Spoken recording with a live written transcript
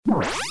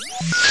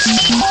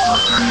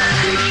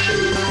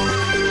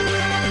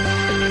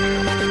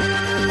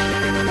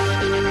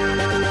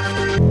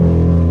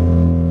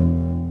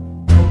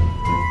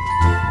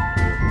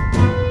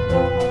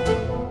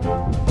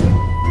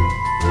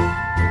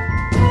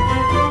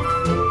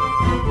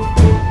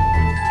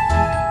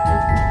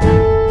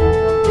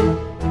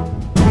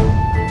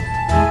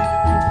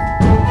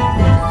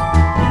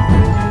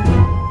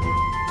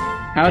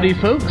Howdy,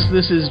 folks.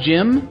 This is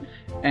Jim,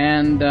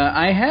 and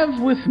I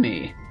have with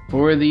me,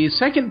 for the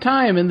second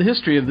time in the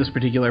history of this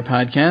particular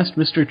podcast,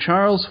 Mr.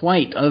 Charles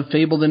White of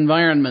Fabled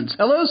Environments.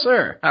 Hello,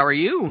 sir. How are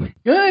you?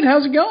 Good.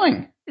 How's it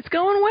going? It's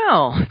going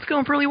well. It's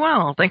going pretty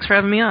well. Thanks for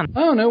having me on.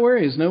 Oh, no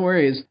worries, no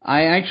worries. I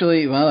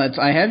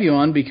have you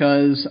on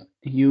because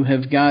you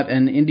have got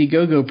an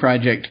Indiegogo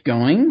project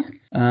going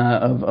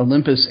of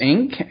Olympus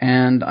Inc.,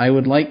 and I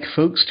would like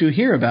folks to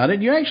hear about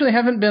it. You actually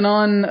haven't been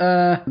on,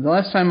 the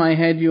last time I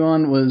had you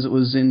on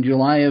was in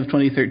July of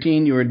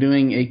 2013. You were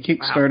doing a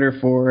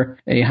Kickstarter for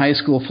a high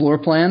school floor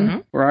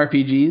plan for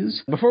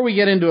RPGs. Before we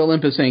get into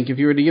Olympus Inc., if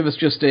you were to give us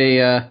just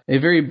a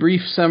very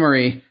brief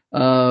summary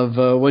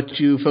of what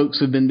you folks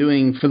have been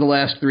doing for the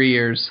last 3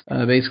 years,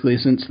 basically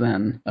since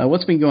then.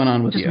 What's been going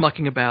on with you? Just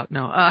mucking about.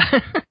 No.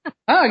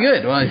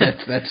 Good. Well,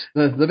 that's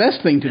the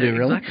best thing to do,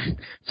 really. Exactly.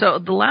 So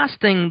the last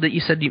thing that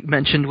you said you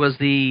mentioned was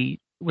did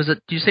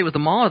you say it was the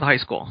mall or the high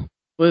school?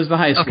 It was the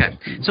high school. Okay.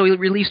 So we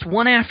released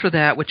one after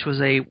that, which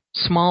was a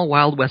small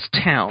Wild West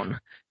town,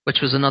 which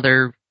was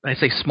another, I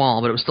say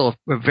small, but it was still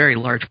a very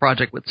large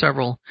project with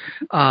several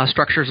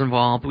structures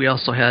involved. We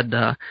also had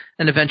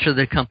an adventure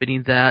that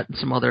accompanied that and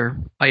some other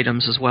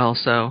items as well.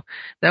 So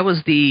that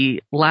was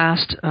the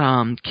last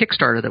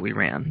Kickstarter that we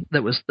ran,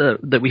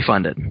 that we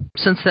funded.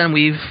 Since then,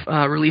 we've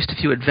released a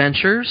few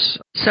adventures,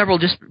 several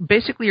just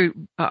basically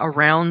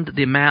around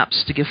the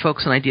maps to give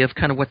folks an idea of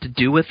kind of what to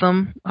do with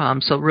them.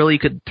 So really you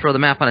could throw the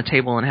map on a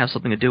table and have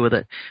something to do with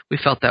it. We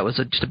felt that was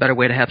just a better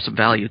way to have some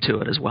value to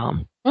it as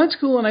well. Well, that's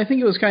cool, and I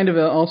think it was kind of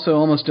also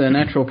almost a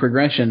natural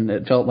progression,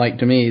 it felt like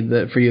to me,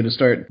 that for you to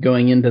start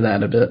going into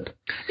that a bit.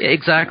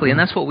 Exactly, and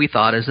that's what we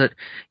thought, is that,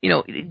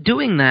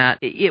 doing that,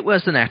 it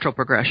was the natural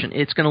progression.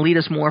 It's going to lead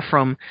us more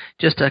from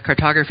just a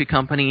cartography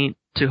company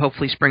to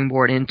hopefully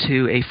springboard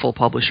into a full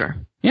publisher.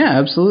 Yeah,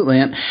 absolutely,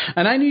 and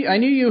I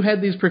knew you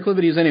had these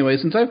proclivities anyway,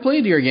 since I've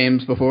played your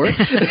games before.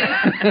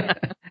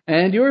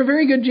 And you're a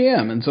very good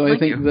GM, and so I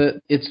think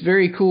that it's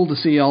very cool to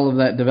see all of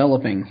that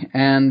developing.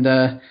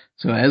 And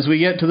so as we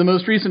get to the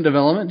most recent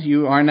development,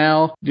 you are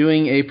now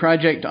doing a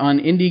project on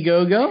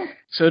Indiegogo.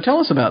 So tell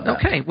us about that.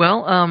 Okay,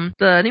 well,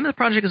 the name of the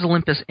project is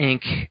Olympus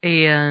Inc.,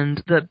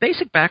 and the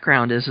basic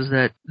background is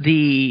that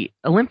the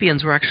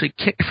Olympians were actually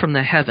kicked from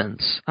the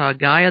heavens.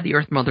 Gaia, the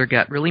Earth Mother,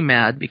 got really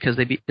mad because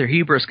their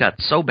hubris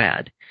got so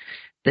bad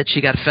that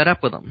she got fed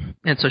up with them,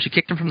 and so she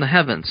kicked them from the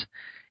heavens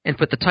and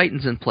put the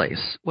Titans in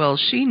place. Well,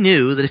 she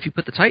knew that if you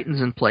put the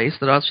Titans in place,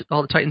 that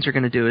all the Titans are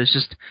going to do is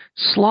just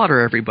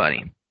slaughter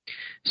everybody.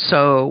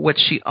 So what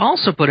she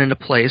also put into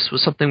place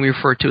was something we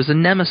refer to as a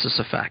nemesis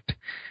effect.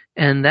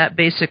 And that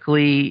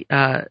basically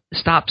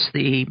stops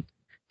the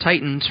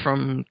Titans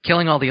from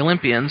killing all the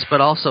Olympians, but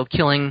also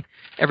killing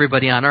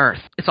everybody on Earth.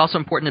 It's also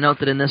important to note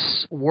that in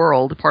this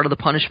world, part of the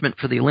punishment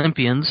for the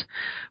Olympians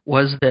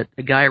was that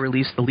a guy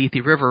released the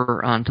Lethe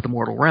River onto the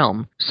mortal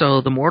realm. So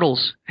the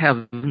mortals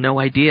have no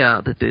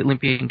idea that the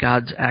Olympian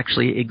gods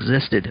actually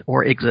existed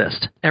or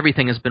exist.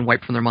 Everything has been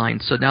wiped from their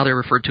minds, so now they're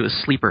referred to as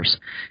sleepers.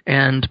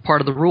 And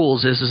part of the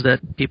rules is that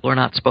people are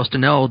not supposed to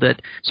know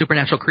that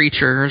supernatural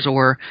creatures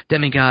or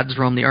demigods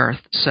roam the Earth.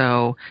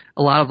 So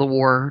a lot of the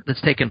war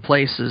that's taken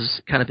place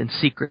is kind of in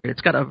secret.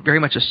 It's got a very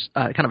much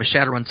a kind of a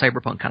Shadowrun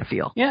cyberpunk kind of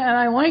feel. Yeah, and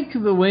I like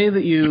the way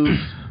that you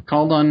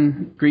called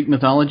on Greek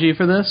mythology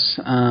for this.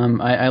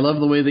 I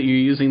love the way that you're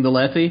using the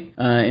Lethe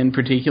in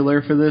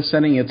particular for this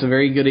setting. It's a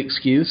very good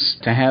excuse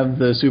to have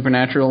the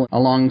supernatural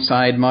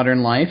alongside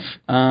modern life,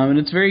 and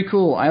it's very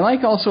cool. I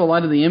like also a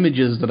lot of the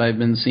images that I've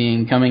been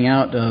seeing coming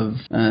out of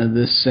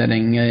this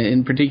setting.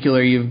 In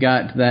particular, you've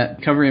got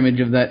that cover image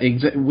of that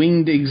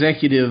winged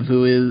executive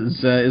who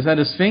is that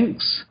a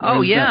sphinx?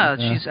 Oh, yeah,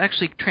 she's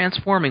actually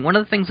transforming. One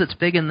of the things that's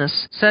big in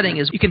this setting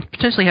is you can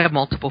potentially have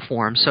multiple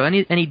forms. So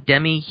any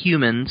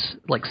demi-humans,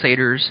 like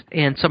satyrs,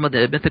 and some of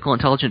the mythical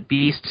intelligent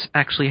beasts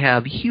actually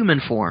have human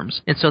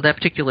forms. And so that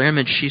particular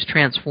image, she's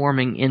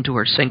transforming into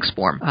her Sphinx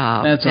form.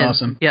 That's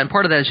awesome. Yeah, and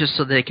part of that is just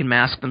so they can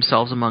mask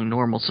themselves among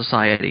normal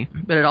society.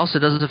 But it also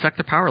doesn't affect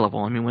their power level.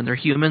 I mean, when they're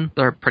human,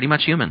 they're pretty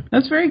much human.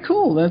 That's very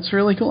cool. That's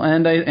really cool.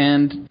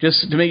 And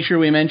just to make sure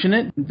we mention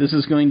it, this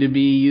is going to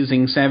be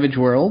using Savage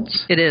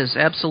Worlds. It is,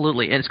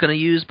 absolutely. And it's going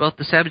to use both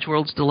the Savage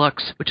Worlds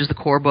Deluxe, which is the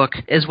core book,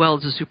 as well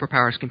as the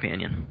Superpowers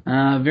Companion.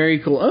 Very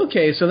cool.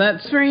 Okay, so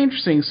that's very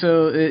interesting.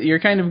 So you're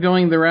kind of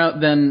going the route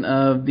then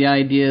of the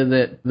idea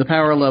that the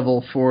power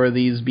level for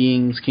these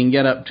beings can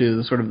get up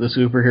to sort of the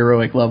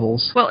superheroic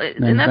levels. Well,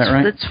 and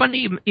that's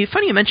funny.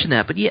 Funny you mention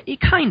that, but yeah,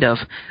 kind of.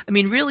 I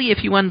mean, really,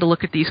 if you wanted to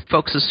look at these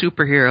folks as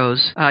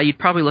superheroes, you'd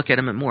probably look at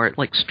them at more at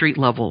like street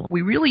level.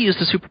 We really used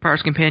the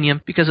Superpowers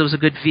Companion because it was a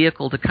good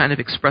vehicle to kind of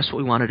express what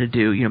we wanted to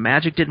do. You know,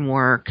 magic didn't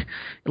work,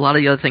 a lot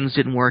of the other things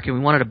didn't work, and we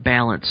wanted a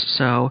balance,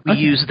 so we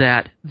used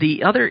that.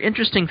 The other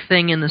interesting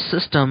thing in the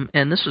system,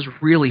 and this was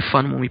really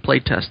fun when we play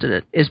tested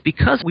it, is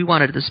because we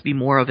wanted this to be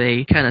more of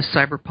a kind of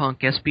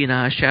cyberpunk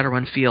espionage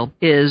Shadowrun feel,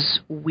 is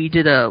we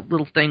did a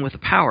little thing with the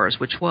powers,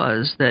 which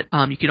was that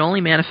you can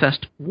only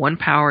manifest one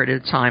power at a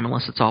time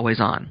unless it's always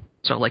on.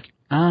 So like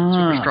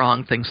super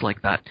strong, things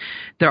like that.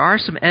 There are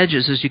some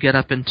edges as you get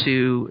up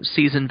into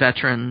seasoned,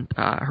 veteran,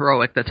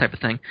 heroic, that type of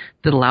thing,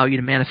 that allow you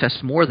to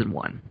manifest more than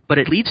one. But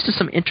it leads to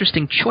some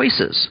interesting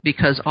choices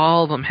because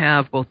all of them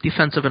have both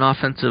defensive and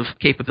offensive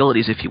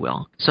capabilities, if you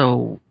will.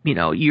 So,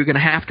 you're going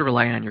to have to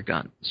rely on your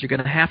guns. You're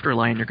going to have to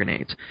rely on your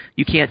grenades.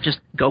 You can't just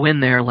go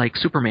in there like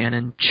Superman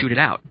and shoot it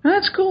out.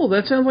 That's cool.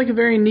 That sounds like a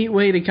very neat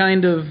way to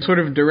kind of sort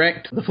of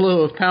direct the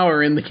flow of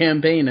power in the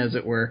campaign, as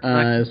it were,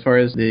 as far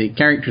as the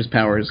characters'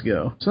 powers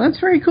go. So that's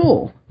very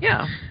cool.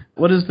 Yeah.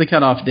 What is the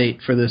cutoff date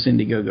for this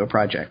Indiegogo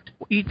project?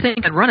 You'd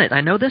think I'd run it.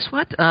 I know this,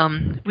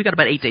 we got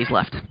about 8 days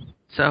left.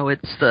 So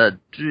it's the...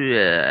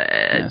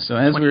 so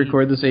as we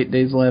record this, 8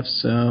 days left,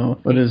 so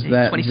what is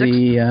that?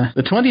 26th?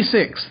 The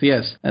 26th,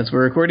 yes. As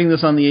we're recording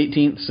this on the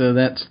 18th, so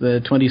that's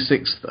the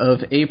 26th of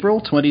April,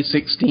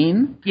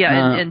 2016.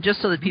 Yeah, and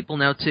just so that people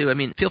know, too,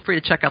 feel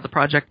free to check out the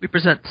project. We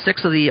present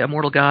 6 of the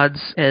immortal gods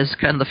as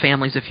kind of the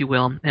families, if you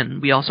will,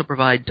 and we also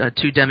provide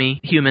 2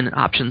 demi-human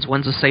options.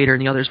 One's a satyr,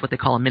 and the other's what they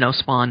call a minnow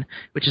spawn,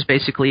 which is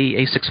basically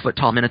a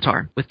 6-foot-tall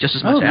minotaur with just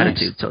as much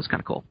attitude, so it's kind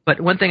of cool. But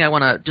one thing I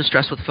want to just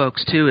stress with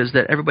folks, too, is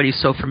that everybody's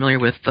so familiar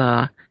with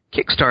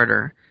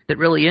Kickstarter that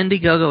really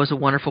Indiegogo is a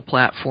wonderful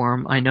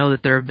platform. I know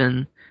that there have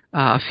been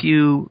a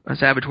few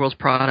Savage Worlds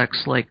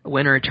products like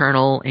Winter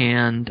Eternal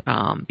and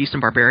Beast and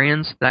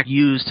Barbarians that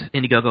used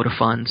Indiegogo to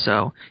fund.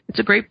 So it's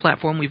a great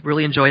platform. We've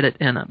really enjoyed it,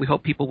 and we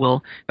hope people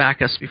will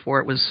back us. Before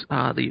it was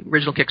the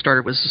original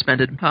Kickstarter was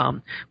suspended,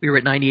 we were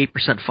at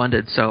 98%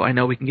 funded, so I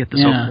know we can get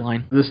this over the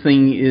line. This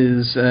thing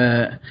is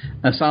a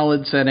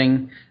solid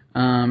setting.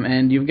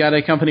 And you've got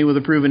a company with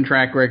a proven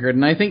track record,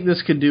 and I think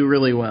this could do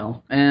really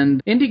well. And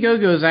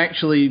Indiegogo has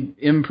actually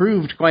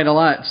improved quite a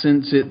lot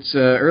since its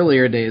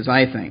earlier days,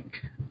 I think.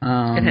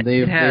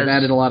 They've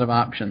added a lot of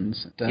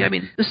options.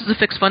 This is a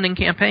fixed funding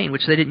campaign,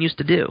 which they didn't used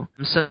to do.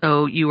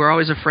 So you were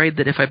always afraid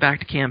that if I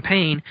backed a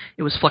campaign,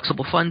 it was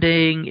flexible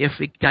funding. If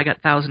a guy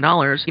got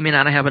 $1,000, he may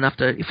not have enough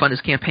to fund his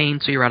campaign,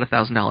 so you're out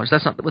 $1,000.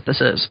 That's not what this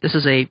is. This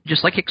is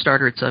just like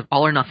Kickstarter, it's a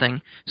all or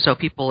nothing, so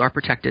people are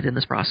protected in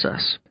this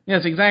process.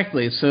 Yes,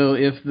 exactly. So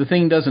if the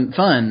thing doesn't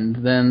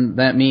fund, then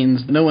that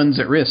means no one's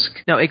at risk.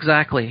 No,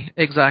 exactly.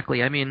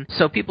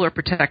 So people are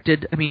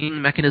protected. The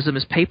mechanism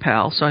is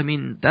PayPal, so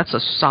that's a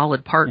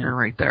solid partner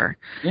right there.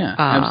 Yeah,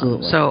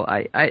 absolutely. So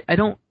I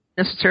don't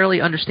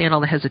necessarily understand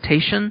all the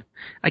hesitation.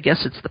 I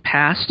guess it's the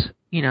past,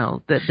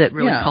 that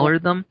really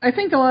colored them. I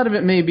think a lot of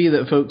it may be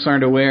that folks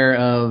aren't aware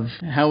of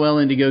how well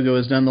Indiegogo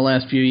has done the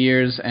last few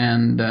years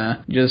and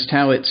just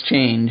how it's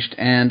changed.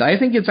 And I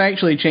think it's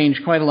actually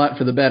changed quite a lot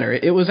for the better.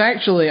 It was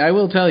actually, I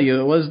will tell you,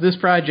 it was this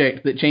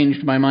project that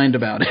changed my mind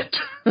about it.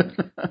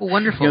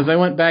 Wonderful. Because I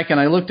went back and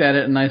I looked at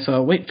it and I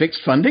saw, wait, fixed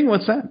funding?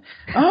 What's that?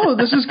 Oh,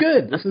 this is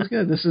good. This is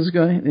good. This is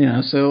good.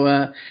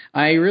 So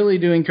I really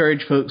do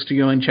encourage folks to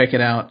go and check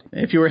it out.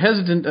 If you were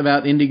hesitant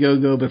about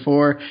Indiegogo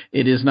before,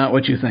 it is not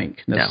what you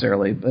think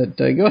necessarily. No. But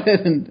go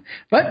ahead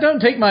but don't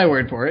take my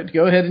word for it.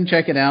 Go ahead and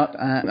check it out.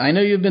 I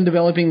know you've been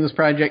developing this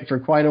project for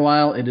quite a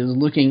while. It is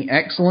looking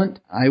excellent.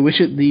 I wish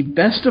it the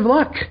best of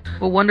luck.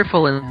 Well,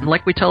 wonderful. And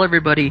like we tell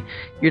everybody,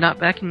 you're not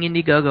backing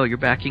Indiegogo, you're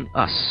backing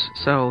us.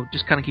 So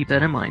just kind of keep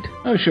that in mind.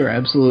 Oh, sure,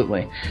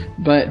 absolutely.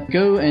 But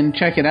go and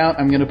check it out.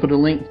 I'm going to put a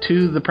link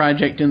to the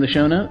project in the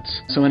show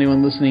notes. So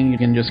anyone listening, you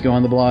can just go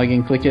on the blog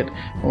and click it,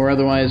 or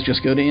otherwise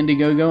just go to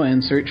Indiegogo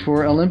and search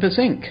for Olympus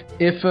Inc.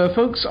 If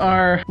folks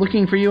are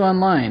looking for you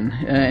online,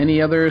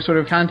 any other sort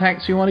of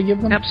contacts you want to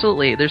give them?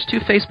 Absolutely. There's 2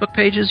 Facebook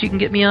pages you can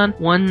get me on.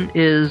 One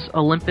is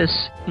Olympus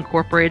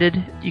Incorporated.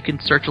 You can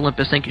search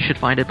Olympus Inc. You should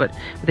find it, but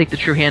I think the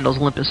true handle is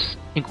Olympus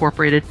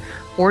Incorporated.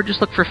 Or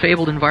just look for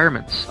Fabled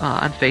Environments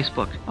on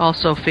Facebook.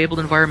 Also,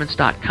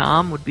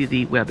 fabledenvironments.com would be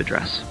the web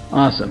address.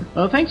 Awesome.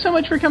 Well, thanks so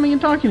much for coming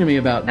and talking to me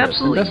about this.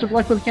 Absolutely. And best of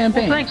luck with the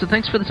campaign. Well, thanks, and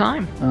thanks for the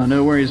time.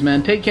 No worries,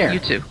 man. Take care. You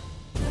too.